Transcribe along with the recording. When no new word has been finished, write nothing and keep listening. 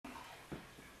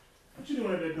What you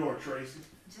doing at that door, Tracy?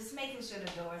 Just making sure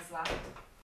the door is locked.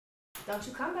 Don't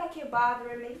you come back here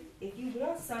bothering me. If you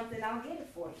want something, I'll get it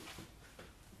for you.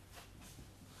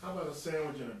 How about a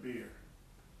sandwich and a beer?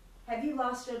 Have you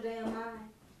lost your damn mind?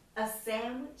 A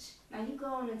sandwich? Now you go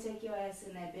on and take your ass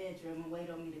in that bedroom and wait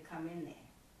on me to come in there.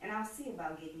 And I'll see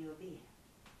about getting you a beer.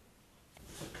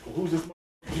 Well, who's this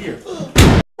here?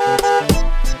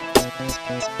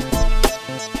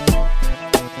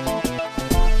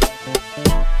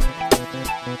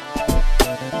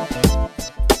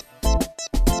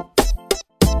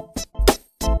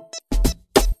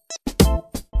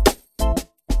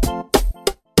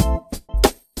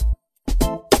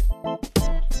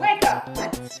 Wake up!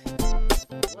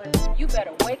 You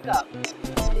better wake up.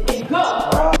 And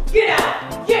go! Get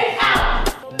out! Get out!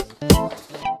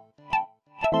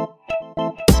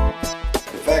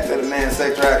 The fact that a man's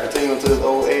sex drive continues to his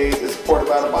old age is supported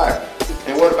by the Bible.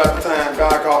 And what about the time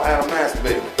God called Adam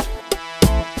masturbating?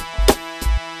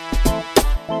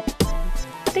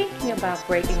 Thinking about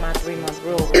breaking my 3-month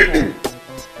rule with him.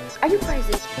 Are you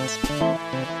crazy?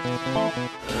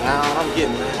 Now I'm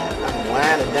getting mad. I'm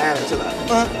winding down until I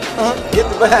get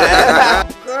the bag.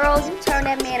 Girl, you turn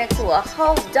that man into a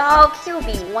whole dog, he'll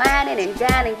be whining and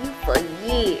dining you for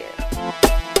years.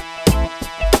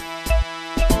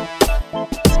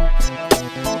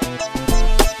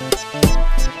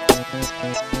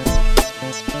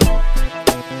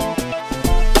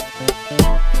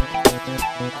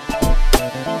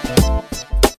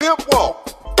 Pimp walk.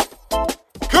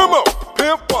 Come on,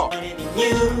 pimp walk.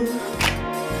 You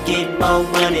get more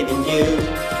money than you.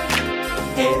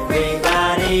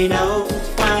 Everybody knows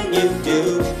why you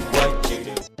do what you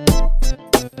do.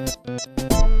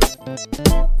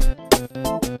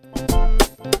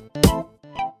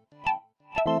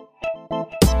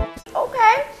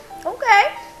 Okay.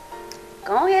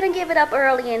 Go ahead and give it up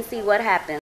early and see what happens.